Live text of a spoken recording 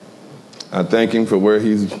I thank him for where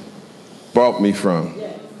he's brought me from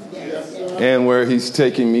and where he's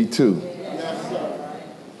taking me to.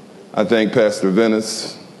 I thank Pastor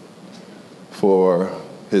Venice for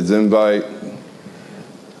his invite.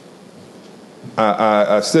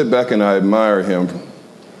 I sit back and I admire him.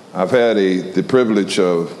 I've had the privilege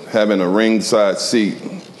of having a ringside seat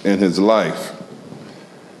in his life.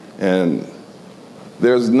 And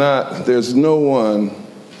there's no one,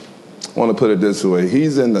 I want to put it this way,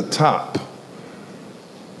 he's in the top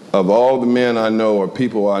of all the men I know or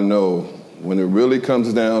people I know when it really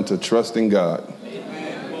comes down to trusting God.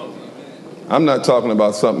 I'm not talking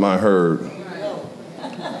about something I heard.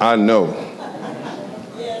 I know.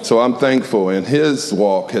 So I'm thankful, and his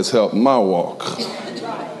walk has helped my walk.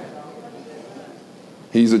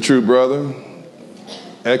 He's a true brother,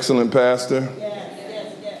 excellent pastor.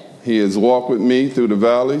 He has walked with me through the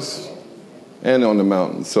valleys and on the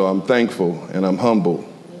mountains. So I'm thankful and I'm humble.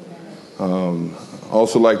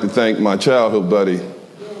 Also like to thank my childhood buddy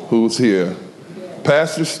who's here,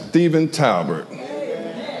 Pastor Stephen Talbert.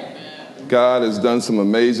 God has done some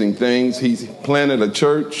amazing things. He planted a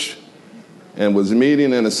church and was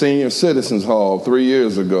meeting in a senior citizens hall 3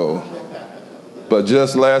 years ago. But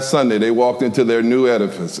just last Sunday, they walked into their new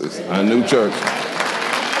edifices, a new church.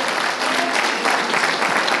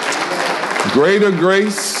 Greater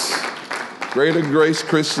Grace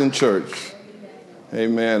Christian Church.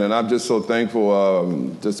 Amen. And I'm just so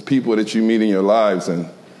thankful, just people that you meet in your lives. And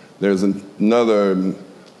there's another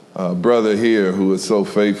brother here who is so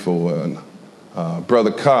faithful,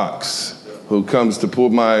 Brother Cox, who comes to pull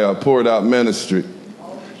my Poured Out ministry.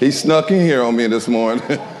 He snuck in here on me this morning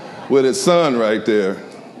with his son right there.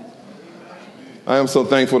 I am so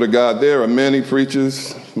thankful to God. There are many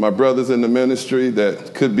preachers, my brothers in the ministry,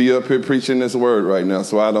 that could be up here preaching this word right now,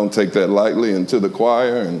 so I don't take that lightly. And to the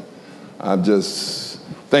choir, and I just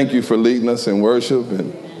thank you for leading us in worship,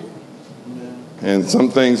 and some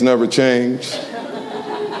things never change.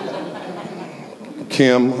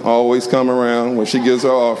 Kim always come around when she gives her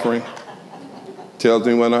offering, tells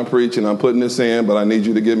me when I'm preaching, I'm putting this in, but I need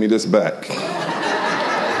you to give me this back.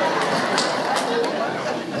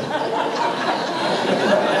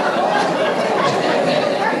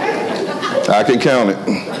 I can count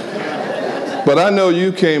it. But I know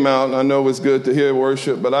you came out, and I know it's good to hear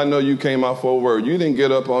worship, but I know you came out for a word. You didn't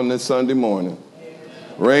get up on this Sunday morning,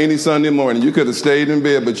 rainy Sunday morning. You could have stayed in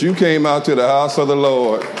bed, but you came out to the house of the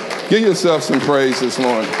Lord. Give yourself some praise this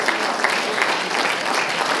morning.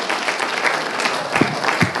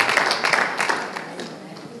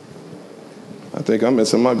 I think I'm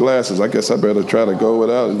missing my glasses. I guess I better try to go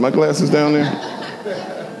without. Is my glasses down there?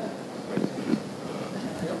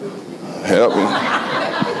 Help me.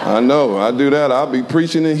 I know, I do that. I'll be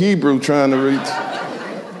preaching in Hebrew trying to read.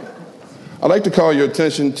 I'd like to call your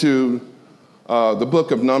attention to the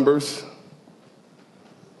book of Numbers.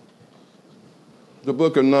 The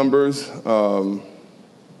book of Numbers,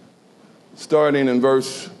 starting in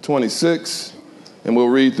verse 26, and we'll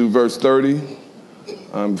read through verse 30.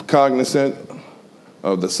 I'm cognizant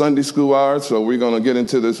of the Sunday school hours, so we're going to get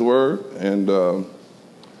into this word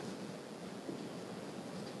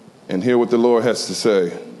and hear what the Lord has to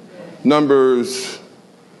say. Numbers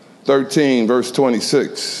 13, verse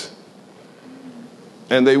 26.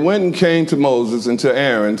 And they went and came to Moses and to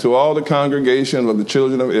Aaron, to all the congregation of the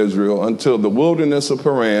children of Israel, until the wilderness of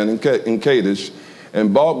Paran in Kadesh,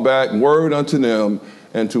 and brought back word unto them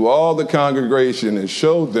and to all the congregation, and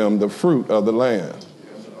showed them the fruit of the land.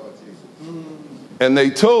 And they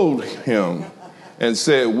told him and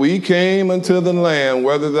said, we came unto the land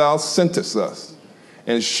whither thou sentest us,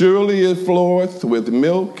 and surely it floweth with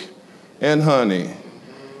milk and honey,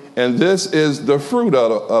 and this is the fruit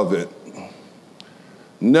of it.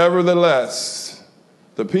 Nevertheless,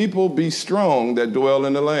 the people be strong that dwell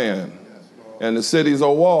in the land, and the cities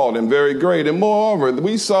are walled and very great. And moreover,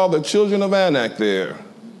 we saw the children of Anak there.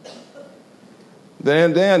 The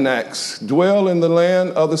Anaks dwell in the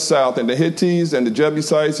land of the south, and the Hittites and the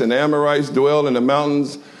Jebusites and the Amorites dwell in the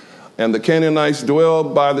mountains, and the Canaanites dwell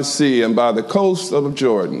by the sea and by the coast of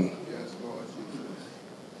Jordan.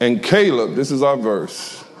 And Caleb, this is our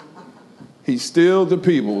verse, he stilled the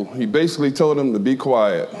people. He basically told them to be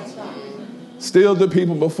quiet. Stilled the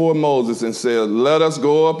people before Moses and said, let us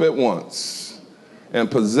go up at once and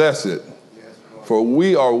possess it, for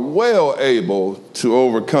we are well able to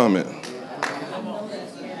overcome it.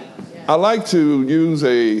 I like to use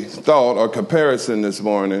a thought or comparison this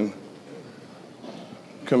morning,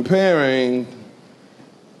 comparing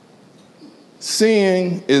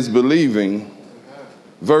seeing is believing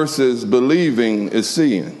versus believing is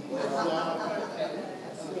seeing.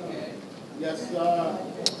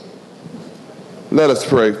 Let us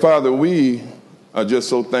pray. Father, we are just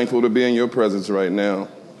so thankful to be in your presence right now.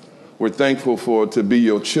 We're thankful to be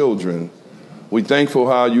your children. We're thankful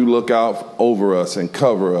how you look out over us and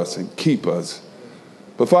cover us and keep us.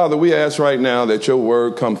 But Father, we ask right now that your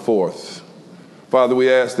word come forth. Father,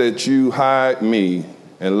 we ask that you hide me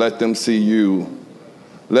and let them see you.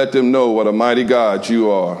 Let them know what a mighty God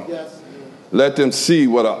you are. Yes. Let them see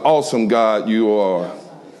what an awesome God you are.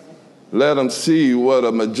 Let them see what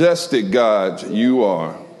a majestic God you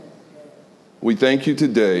are. We thank you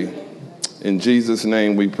today. In Jesus'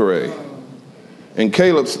 name we pray. And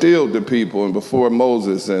Caleb stilled the people and before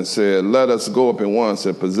Moses and said, let us go up at once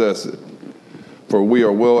and possess it, for we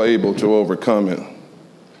are well able to overcome it.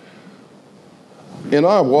 In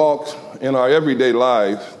our walk, in our everyday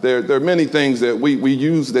life, there are many things that we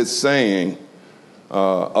use this saying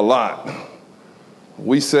a lot.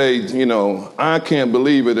 We say, I can't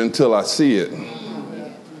believe it until I see it.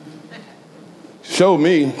 Show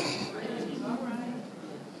me.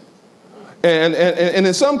 And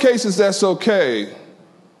in some cases, that's okay.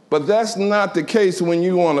 But that's not the case when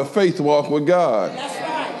you on a faith walk with God. That's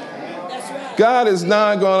right. That's right. God is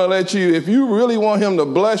not going to let you, if you really want him to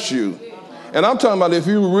bless you, and I'm talking about if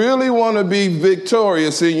you really want to be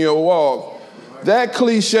victorious in your walk, that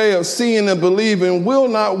cliche of seeing and believing will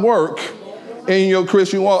not work in your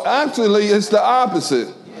Christian walk. Actually, it's the opposite.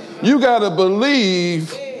 You got to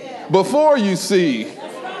believe before you see.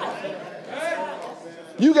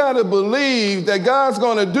 You got to believe that God's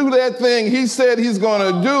going to do that thing he said he's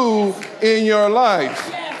going to do in your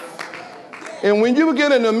life. And when you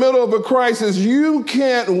get in the middle of a crisis, you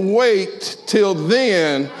can't wait till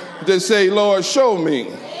then to say, Lord, show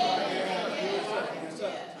me.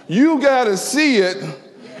 You got to see it,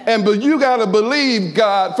 but you got to believe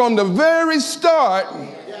God from the very start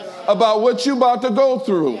about what you're about to go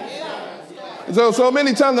through. So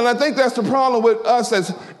many times, and I think that's the problem with us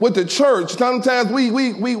as with the church. Sometimes we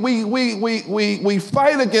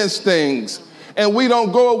fight against things and we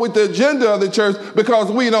don't go with the agenda of the church because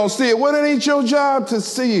we don't see it. Well, it ain't your job to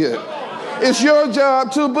see it. It's your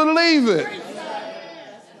job to believe it.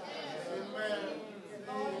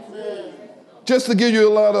 Just to give you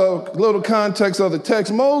a little context of the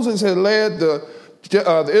text, Moses had led the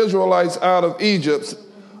Israelites out of Egypt.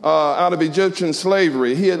 Out of Egyptian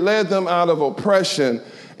slavery. He had led them out of oppression,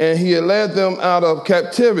 and he had led them out of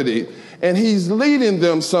captivity. And he's leading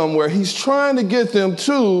them somewhere. He's trying to get them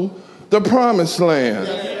to the promised land.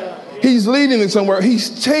 He's leading them somewhere.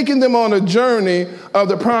 He's taking them on a journey of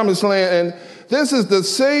the promised land. And this is the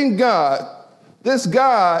same God. This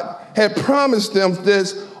God had promised them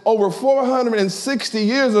this over 460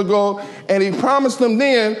 years ago, and he promised them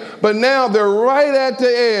then, but now they're right at the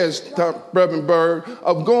edge, Reverend Bird,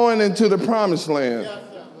 of going into the promised land.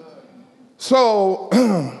 So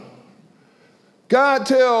God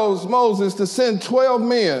tells Moses to send 12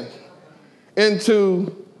 men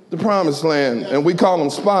into the promised land, and we call them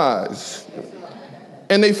spies.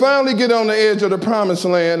 And they finally get on the edge of the promised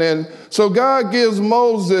land, and so God gives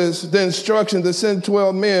Moses the instruction to send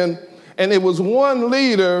 12 men. And it was one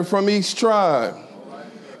leader from each tribe.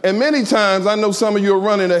 And many times, I know some of you are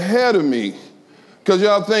running ahead of me because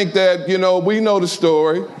y'all think that, we know the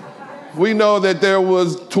story. We know that there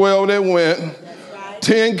was 12 that went.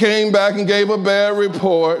 10 came back and gave a bad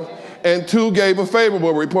report, and 2 gave a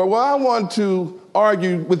favorable report. Well, I want to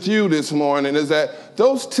argue with you this morning is that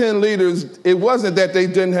those 10 leaders, it wasn't that they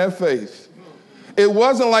didn't have faith. It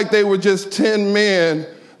wasn't like they were just 10 men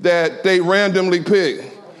that they randomly picked.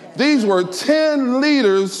 These were 10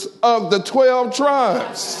 leaders of the 12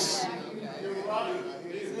 tribes.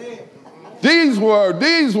 These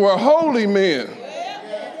were holy men.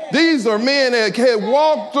 These are men that had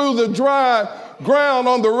walked through the dry ground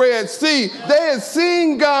on the Red Sea. They had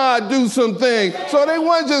seen God do some things. So they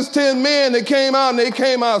weren't just 10 men that came out and they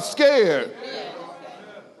came out scared.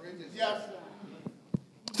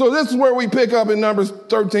 So this is where we pick up in Numbers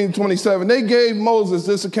 13:27. They gave Moses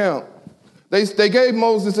this account. They gave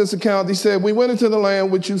Moses this account. He said, we went into the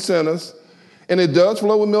land which you sent us, and it does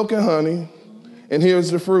flow with milk and honey, and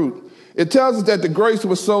here's the fruit. It tells us that the grapes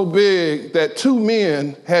were so big that 2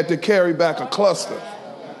 men had to carry back a cluster.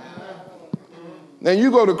 Now,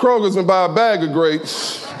 you go to Kroger's and buy a bag of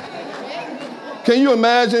grapes. Can you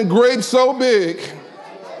imagine grapes so big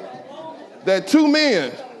that 2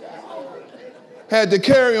 men had to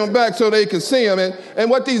carry them back so they could see them. And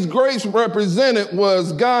what these grapes represented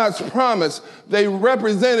was God's promise. They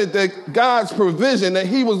represented that God's provision that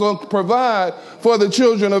he was going to provide for the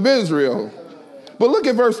children of Israel. But look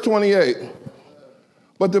at verse 28.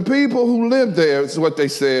 But the people who lived there, is what they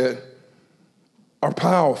said, are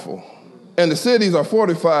powerful And the cities are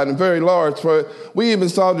fortified and very large. For we even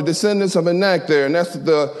saw the descendants of Anak there, and that's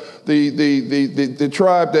the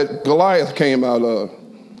tribe that Goliath came out of.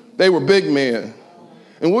 They were big men.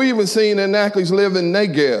 And we even seen Anakites live in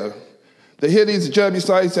Negev. The Hittites,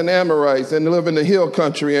 Jebusites, and Amorites, and live in the hill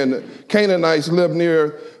country, and the Canaanites live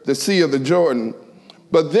near the Sea of the Jordan.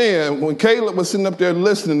 But then, when Caleb was sitting up there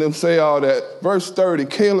listening to them say all that, verse 30,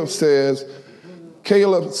 Caleb says,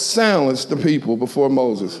 Caleb silenced the people before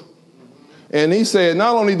Moses. And he said,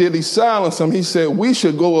 not only did he silence them, he said, we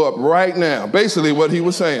should go up right now. Basically what he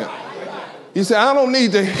was saying. He said, I don't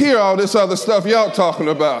need to hear all this other stuff y'all talking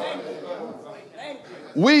about.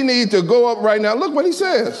 We need to go up right now. Look what he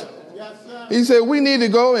says. He said, we need to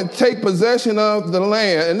go and take possession of the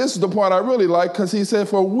land. And this is the part I really like, because he said,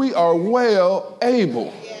 for we are well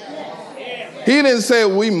able. He didn't say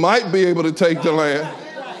we might be able to take the land.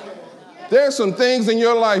 There's some things in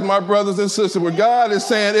your life, my brothers and sisters, where God is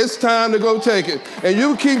saying it's time to go take it. And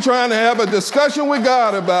you keep trying to have a discussion with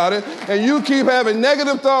God about it, and you keep having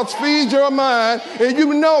negative thoughts feed your mind, and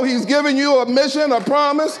you know he's giving you a mission, a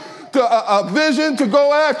promise, a vision to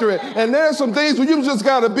go after it. And there's some things where you just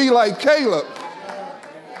got to be like Caleb.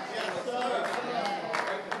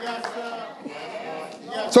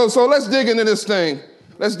 So let's dig into this thing.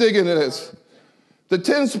 Let's dig into this. The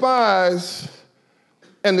 10 spies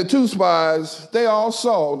and the 2 spies, they all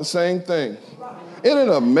saw the same thing. Isn't it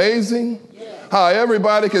amazing how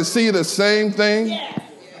everybody can see the same thing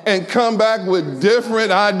and come back with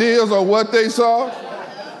different ideas of what they saw?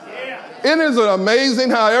 Isn't it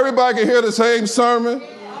amazing how everybody can hear the same sermon,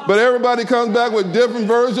 but everybody comes back with different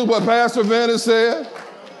versions of what Pastor Venner said?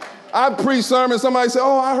 I preach sermons, somebody said,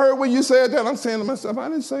 oh, I heard when you said that. I'm saying to myself, I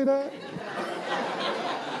didn't say that.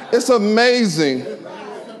 It's amazing.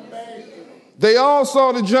 They all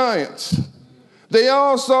saw the giants. They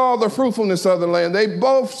all saw the fruitfulness of the land. They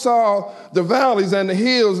both saw the valleys and the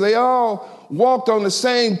hills. They all walked on the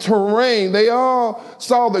same terrain. They all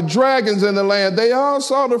saw the dragons in the land. They all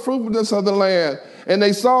saw the fruitfulness of the land. And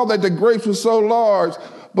they saw that the grapes were so large.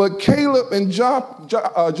 But Caleb and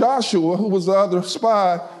Joshua, who was the other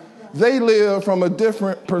spy, they lived from a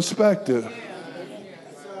different perspective.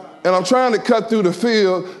 And I'm trying to cut through the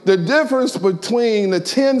field. The difference between the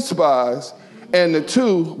 10 spies and the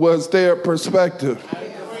 2 was their perspective.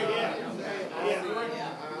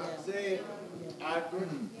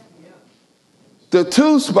 The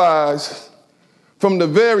 2 spies, from the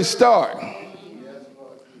very start,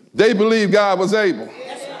 they believed God was able.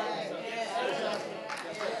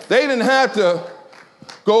 They didn't have to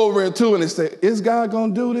go over into it and say, is God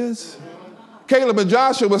going to do this? Caleb and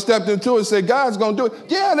Joshua stepped into it and said, God's going to do it.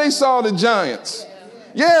 Yeah, they saw the giants.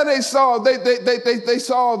 Yeah, they saw the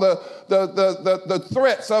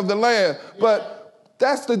threats of the land. But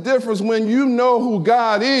that's the difference when you know who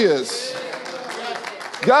God is.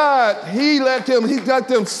 God, he let them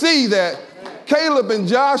see that. Caleb and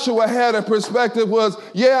Joshua had a perspective was,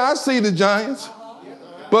 yeah, I see the giants,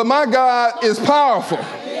 but my God is powerful.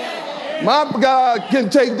 My God can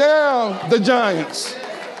take down the giants.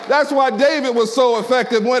 That's why David was so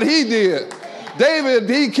effective when he did. David,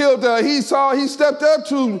 he stepped up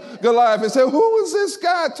to Goliath and said, who is this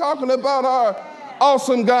guy talking about our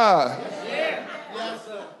awesome God?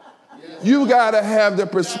 You got to have the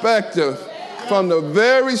perspective from the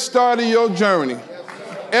very start of your journey.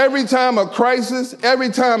 Every time a crisis, every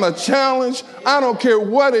time a challenge, I don't care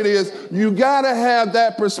what it is, you got to have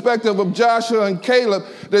that perspective of Joshua and Caleb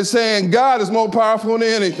that's saying God is more powerful than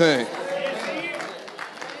anything.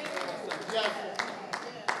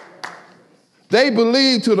 They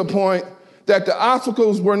believed to the point that the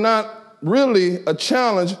obstacles were not really a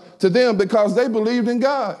challenge to them because they believed in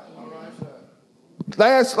God.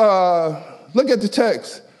 Look at the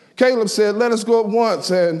text. Caleb said, let us go up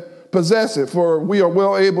once and possess it, for we are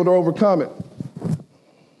well able to overcome it.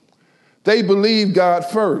 They believed God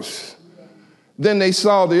first. Then they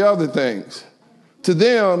saw the other things. To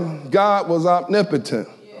them, God was omnipotent.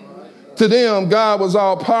 To them, God was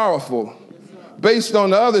all powerful. Based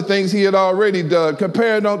on the other things he had already done,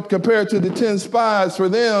 compared to the 10 spies, for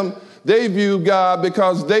them, they viewed God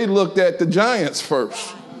because they looked at the giants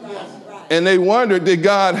first. And they wondered, did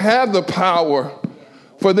God have the power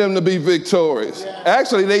for them to be victorious?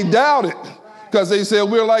 Actually, they doubted because they said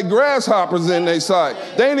we're like grasshoppers in their sight.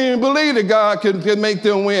 They didn't even believe that God could make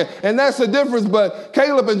them win. And that's the difference. But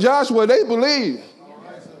Caleb and Joshua, they believed.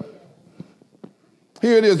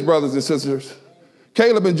 Here it is, brothers and sisters.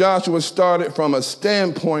 Caleb and Joshua started from a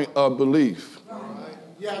standpoint of belief.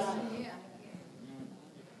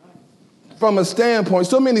 From a standpoint,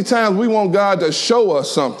 so many times we want God to show us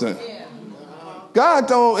something. God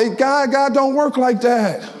don't work like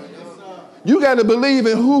that. You got to believe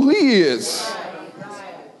in who he is.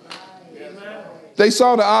 They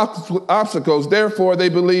saw the obstacles, therefore they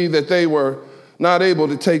believed that they were not able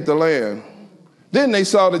to take the land. Then they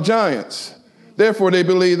saw the giants, therefore they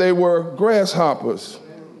believed they were grasshoppers.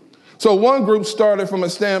 So one group started from a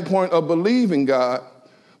standpoint of believing God,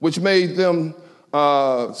 which made them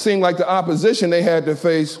seem like the opposition they had to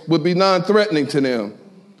face would be non-threatening to them.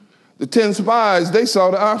 The 10 spies, they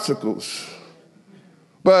saw the obstacles.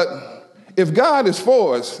 But if God is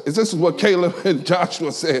for us, this is what Caleb and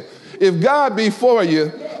Joshua said, if God be for you,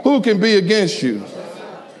 who can be against you?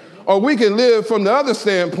 Or we can live from the other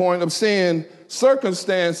standpoint of seeing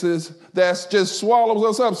circumstances that just swallows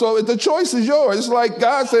us up. So the choice is yours. It's like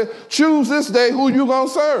God said, choose this day who you going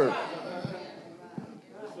to serve.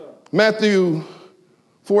 Matthew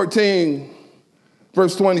 14,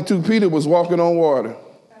 verse 22, Peter was walking on water.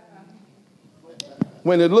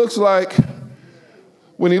 When he looks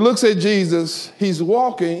at Jesus, he's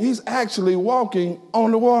actually walking on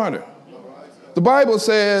the water. The Bible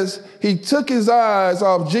says he took his eyes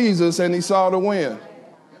off Jesus and he saw the wind.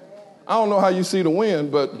 I don't know how you see the wind,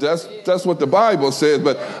 but that's what the Bible says.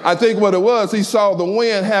 But I think what it was, he saw the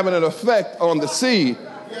wind having an effect on the sea,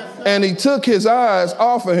 and he took his eyes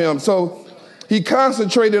off of him. So he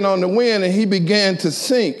concentrated on the wind and he began to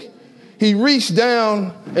sink. He reached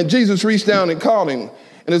down and Jesus reached down and caught him.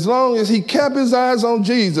 And as long as he kept his eyes on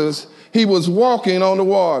Jesus, he was walking on the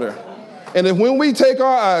water. And when we take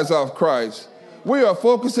our eyes off Christ, we are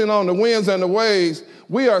focusing on the winds and the waves.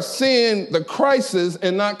 We are seeing the crisis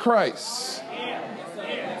and not Christ.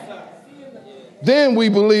 Then we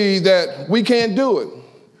believe that we can't do it.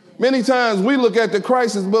 Many times we look at the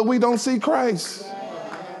crisis, but we don't see Christ.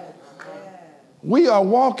 We are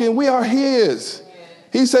walking, we are his.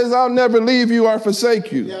 He says, I'll never leave you or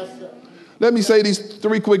forsake you. Let me say these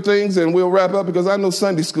 3 quick things and we'll wrap up because I know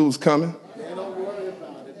Sunday school's coming.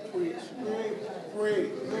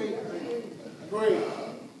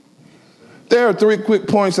 There are 3 quick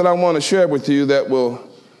points that I want to share with you that will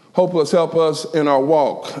help us in our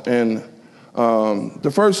walk. And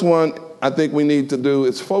the first one I think we need to do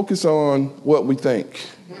is focus on what we think.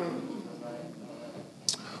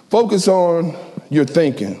 Focus on your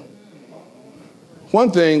thinking.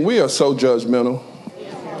 One thing, we are so judgmental.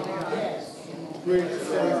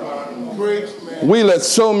 We let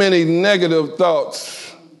so many negative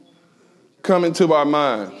thoughts come into our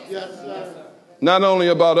mind. Not only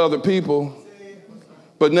about other people,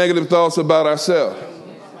 but negative thoughts about ourselves.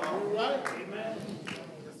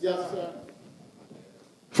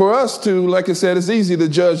 For us to, like I said, it's easy to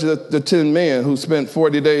judge the 10 men who spent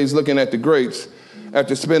 40 days looking at the grapes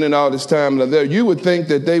after spending all this time there. You would think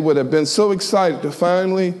that they would have been so excited to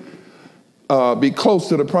finally be close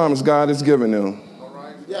to the promise God has given them.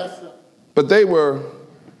 But they were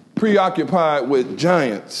preoccupied with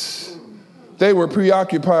giants. They were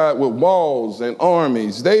preoccupied with walls and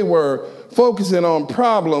armies. They were focusing on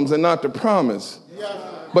problems and not the promise.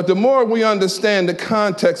 But the more we understand the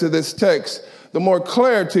context of this text, the more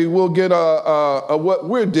clarity we'll get of what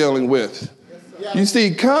we're dealing with. You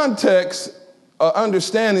see, context,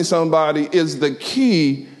 understanding somebody is the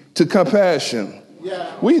key to compassion.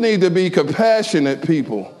 We need to be compassionate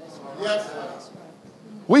people.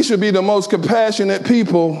 We should be the most compassionate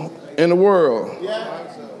people in the world.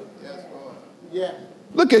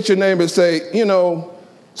 Look at your neighbor and say, you know,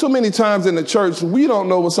 so many times in the church, we don't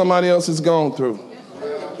know what somebody else has gone through.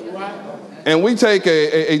 And we take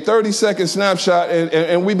a 30-second snapshot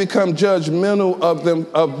and we become judgmental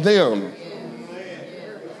of them.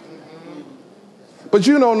 But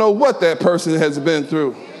you don't know what that person has been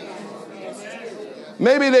through.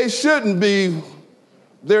 Maybe they shouldn't be,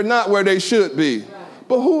 they're not where they should be.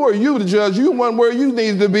 But who are you to judge? You weren't where you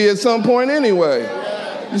needed to be at some point anyway.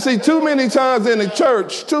 You see, too many times in the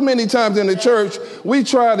church, we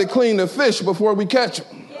try to clean the fish before we catch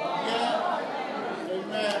them.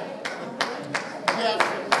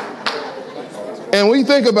 And we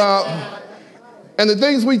think about, and the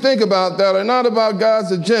things we think about that are not about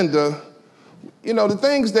God's agenda, you know, the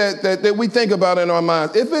things that we think about in our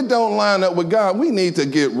minds, if it don't line up with God, we need to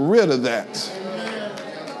get rid of that.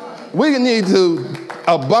 We need to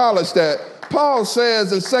abolish that. Paul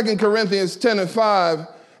says in 2 Corinthians 10:5,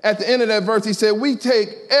 at the end of that verse, he said, we take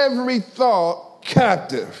every thought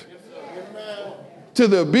captive to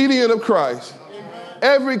the obedience of Christ.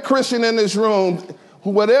 Every Christian in this room,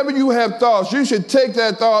 whatever you have thoughts, you should take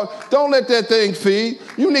that thought. Don't let that thing feed.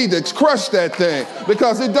 You need to crush that thing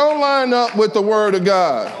because it don't line up with the word of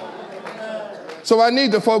God. So I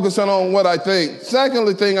need to focus on what I think.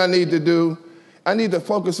 Secondly thing I need to do, I need to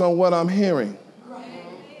focus on what I'm hearing.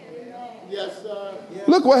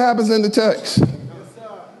 Look what happens in the text.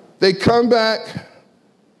 They come back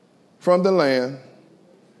from the land,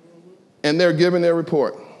 and they're giving their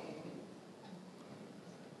report.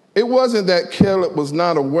 It wasn't that Caleb was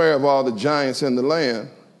not aware of all the giants in the land.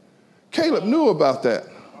 Caleb knew about that.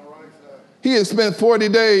 He had spent 40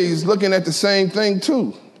 days looking at the same thing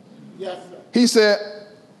too. He said,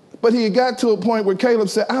 but he got to a point where Caleb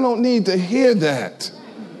said, I don't need to hear that.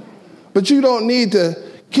 But you don't need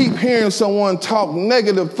to keep hearing someone talk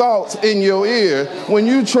negative thoughts in your ear when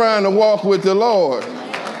you're trying to walk with the Lord.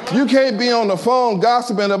 You can't be on the phone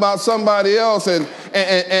gossiping about somebody else and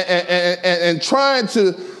trying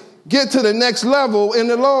to get to the next level in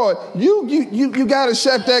the Lord. You got to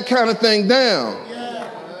shut that kind of thing down.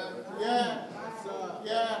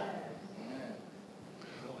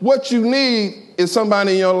 What you need is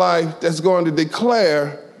somebody in your life that's going to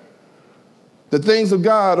declare the things of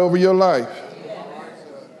God over your life.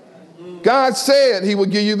 God said he would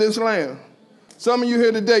give you this land. Some of you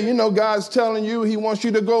here today, you know God's telling you he wants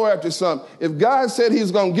you to go after something. If God said he's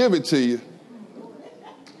going to give it to you,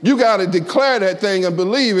 you got to declare that thing and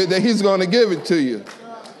believe it that he's going to give it to you.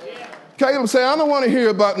 Caleb said, I don't want to hear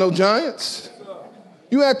about no giants.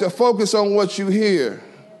 You have to focus on what you hear.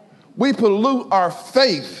 We pollute our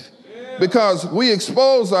faith because we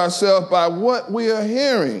expose ourselves by what we are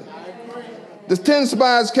hearing. The 10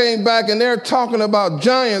 spies came back and they're talking about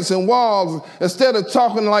giants and walls. Instead of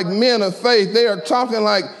talking like men of faith, they're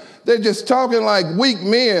just talking like weak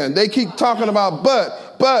men. They keep talking about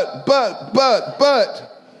but.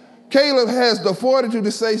 Caleb has the fortitude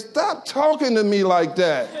to say, stop talking to me like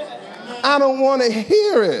that. I don't want to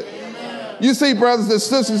hear it. You see, brothers and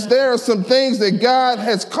sisters, there are some things that God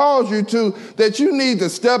has called you to that you need to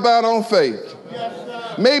step out on faith.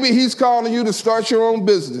 Maybe he's calling you to start your own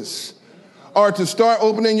business or to start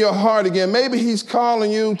opening your heart again. Maybe he's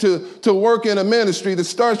calling you to work in a ministry, to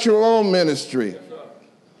start your own ministry.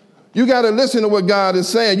 You got to listen to what God is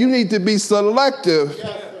saying. You need to be selective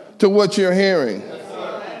to what you're hearing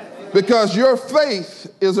because your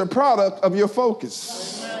faith is a product of your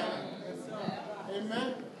focus.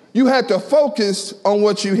 You have to focus on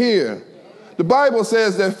what you hear. The Bible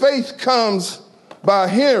says that faith comes by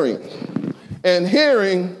hearing, and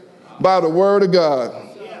hearing by the word of God.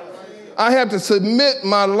 I have to submit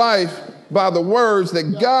my life by the words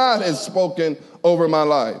that God has spoken over my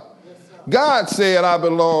life. God said I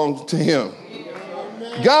belong to him.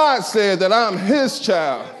 God said that I'm his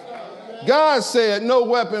child. God said, no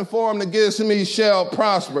weapon formed against me shall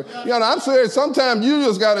prosper. You know, I'm serious. Sometimes you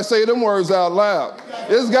just got to say them words out loud.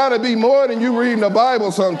 It's got to be more than you reading the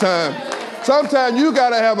Bible sometimes. Sometimes you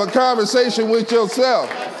got to have a conversation with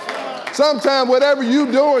yourself. Sometimes whatever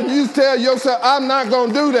you're doing, you tell yourself, I'm not going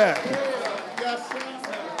to do that.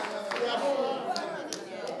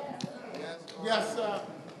 Yes, sir.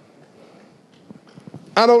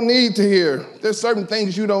 I don't need to hear. There's certain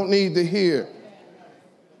things you don't need to hear.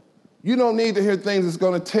 You don't need to hear things that's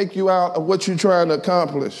going to take you out of what you're trying to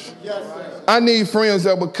accomplish. Yes, I need friends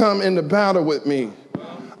that will come into battle with me.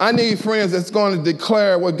 I need friends that's going to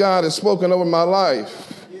declare what God has spoken over my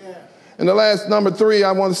life. Yeah. And the last, number 3,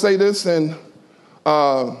 I want to say this, and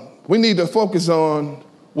we need to focus on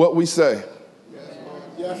what we say.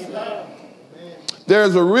 Yes,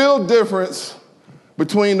 there's a real difference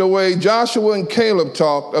between the way Joshua and Caleb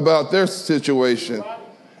talked about their situation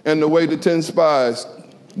and the way the 10 spies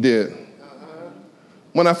did.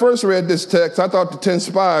 When I first read this text, I thought the 10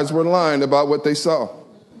 spies were lying about what they saw.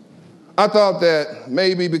 I thought that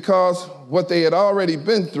maybe because what they had already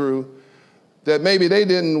been through, that maybe they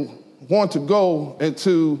didn't want to go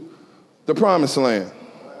into the promised land.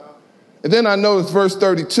 And then I noticed verse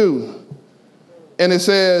 32, and it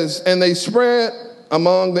says, and they spread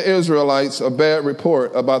among the Israelites a bad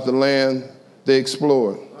report about the land they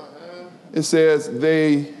explored. It says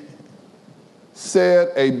they said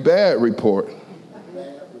a bad report,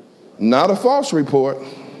 not a false report,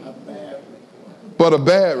 but a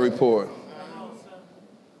bad report.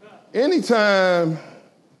 Anytime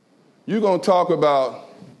you're going to talk about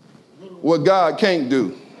what God can't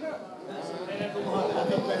do,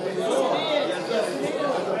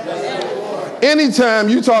 anytime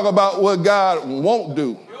you talk about what God won't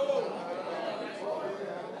do,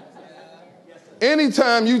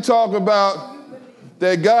 anytime you talk about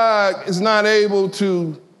that God is not able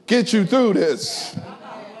to get you through this,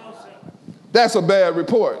 that's a bad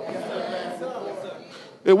report.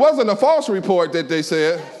 It wasn't a false report that they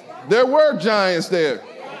said. There were giants there.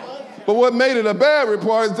 But what made it a bad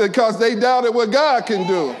report is because they doubted what God can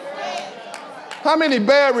do. How many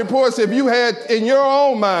bad reports have you had in your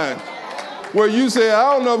own mind where you say,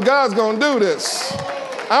 I don't know if God's going to do this?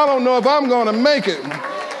 I don't know if I'm going to make it.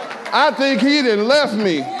 I think he done left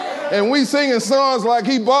me. And we singing songs like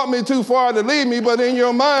he brought me too far to leave me, but in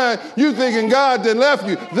your mind, you thinking God done left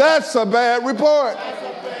you. That's a bad report.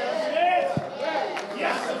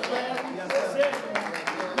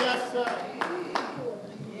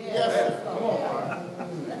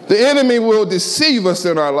 The enemy will deceive us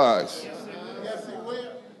in our lives.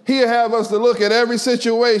 He'll have us to look at every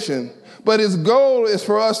situation, but his goal is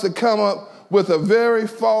for us to come up with a very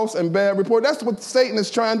false and bad report. That's what Satan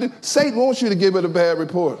is trying to do. Satan wants you to give it a bad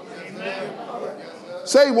report.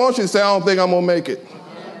 Satan wants you to say, I don't think I'm going to make it.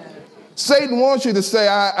 Satan wants you to say,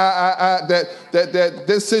 that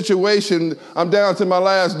this situation, I'm down to my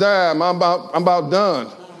last dime. I'm about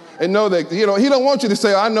done. And know that, he don't want you to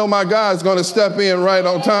say, I know my God's going to step in right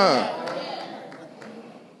on time.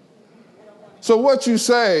 So what you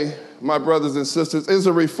say, my brothers and sisters, is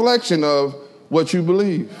a reflection of what you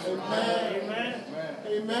believe. Amen.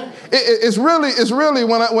 Amen. It's really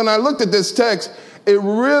when I looked at this text, it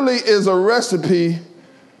really is a recipe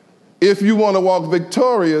if you want to walk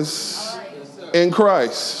victorious in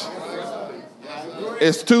Christ.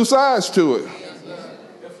 It's two sides to it.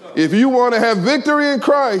 If you want to have victory in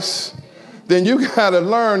Christ, then you got to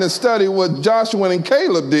learn and study what Joshua and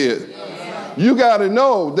Caleb did. You got to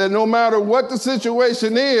know that no matter what the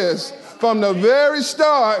situation is, from the very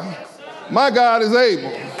start, my God is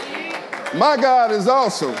able. My God is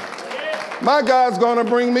awesome. My God's going to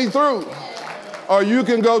bring me through. Or you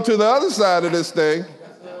can go to the other side of this thing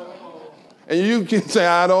and you can say,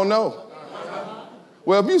 I don't know.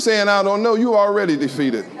 Well, if you're saying I don't know, you're already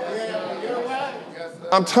defeated.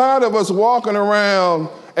 I'm tired of us walking around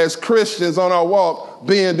as Christians on our walk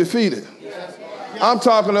being defeated. I'm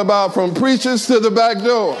talking about from preachers to the back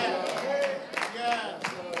door.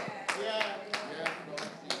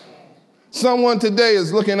 Someone today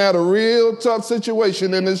is looking at a real tough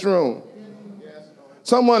situation in this room.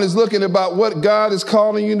 Someone is looking about what God is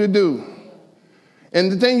calling you to do.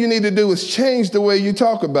 And the thing you need to do is change the way you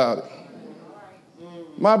talk about it.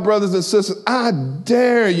 My brothers and sisters, I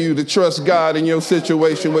dare you to trust God in your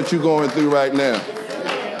situation, what you're going through right now.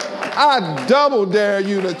 I double dare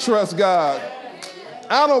you to trust God.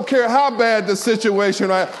 I don't care how bad the situation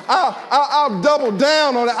right now. I'll double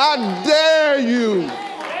down on it. I dare you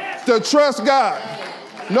to trust God.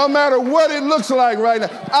 No matter what it looks like right now.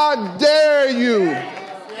 I dare you.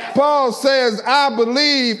 Paul says, I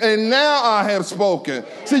believe and now I have spoken.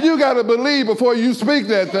 See, you got to believe before you speak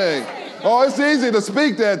that thing. Oh, it's easy to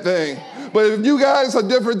speak that thing. But if you guys, it's a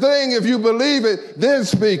different thing. If you believe it, then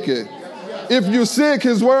speak it. If you're sick,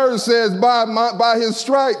 his word says, by his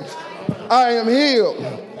stripes, I am healed.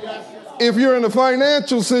 If you're in a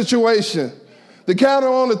financial situation, the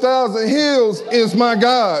cattle on 1,000 hills is my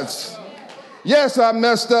God's. Yes, I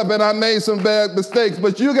messed up and I made some bad mistakes,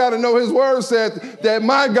 but you got to know his word said that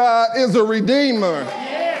my God is a redeemer.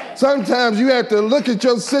 Sometimes you have to look at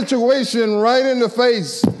your situation right in the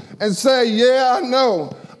face and say, yeah, I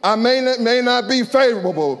know. I may not be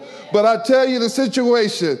favorable, but I tell you the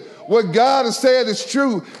situation. What God has said is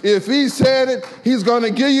true. If he said it, he's going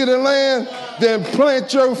to give you the land, then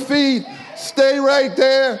plant your feet, stay right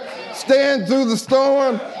there, stand through the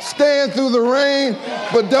storm, stand through the rain,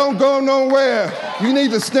 but don't go nowhere. You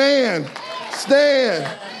need to stand.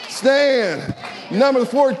 Numbers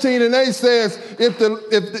 14:8 says,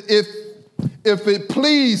 if it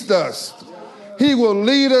pleased us, he will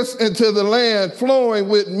lead us into the land flowing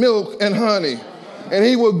with milk and honey, and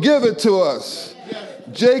he will give it to us.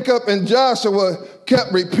 Jacob and Joshua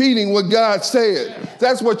kept repeating what God said.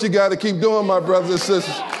 That's what you got to keep doing, my brothers and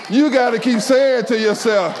sisters. You got to keep saying to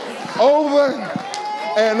yourself over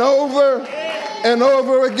and over and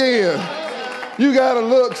over again. You got to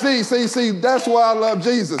look, see, that's why I love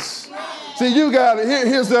Jesus. See, you got to,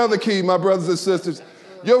 here's the other key, my brothers and sisters.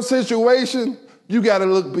 Your situation, you got to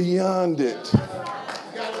look beyond it.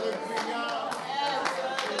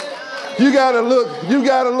 You got to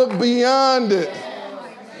look beyond it.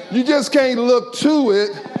 You just can't look to it.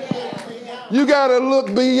 You got to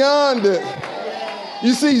look beyond it.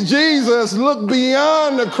 You see, Jesus looked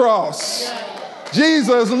beyond the cross.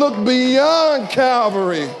 Jesus looked beyond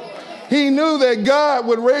Calvary. He knew that God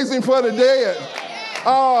would raise him from the dead.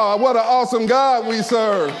 Oh, what an awesome God we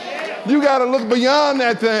serve. You got to look beyond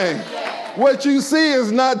that thing. What you see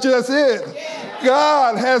is not just it.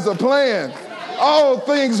 God has a plan. All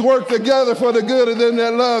things work together for the good of them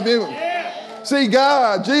that love him. See,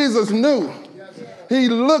 God, Jesus knew. He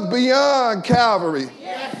looked beyond Calvary.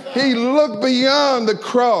 He looked beyond the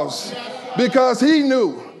cross because he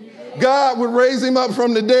knew God would raise him up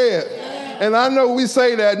from the dead. And I know we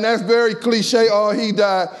say that, and that's very cliche, oh, he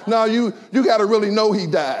died. No, you got to really know he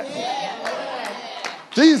died.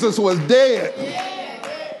 Jesus was dead.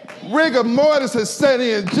 Rigor mortis had set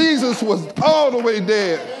in. Jesus was all the way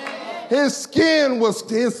dead. His skin was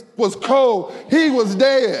cold. He was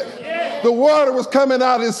dead. The water was coming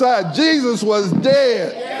out inside. Jesus was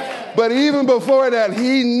dead. But even before that,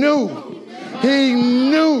 he knew,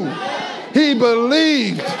 he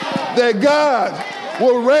believed that God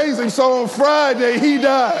will raise him. So on Friday, he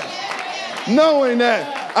died, knowing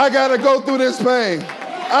that I got to go through this pain.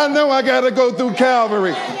 I know I got to go through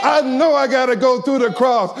Calvary. I know I got to go through the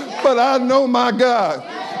cross, but I know my God.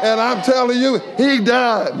 And I'm telling you, he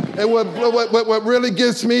died. And what really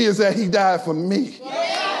gets me is that he died for me.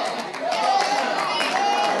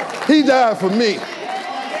 He died for me.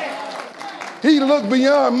 He looked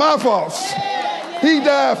beyond my faults. He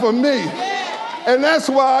died for me. And that's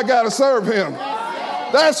why I got to serve him.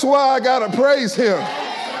 That's why I got to praise him.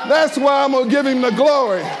 That's why I'm going to give him the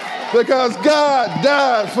glory, because God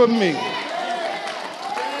died for me.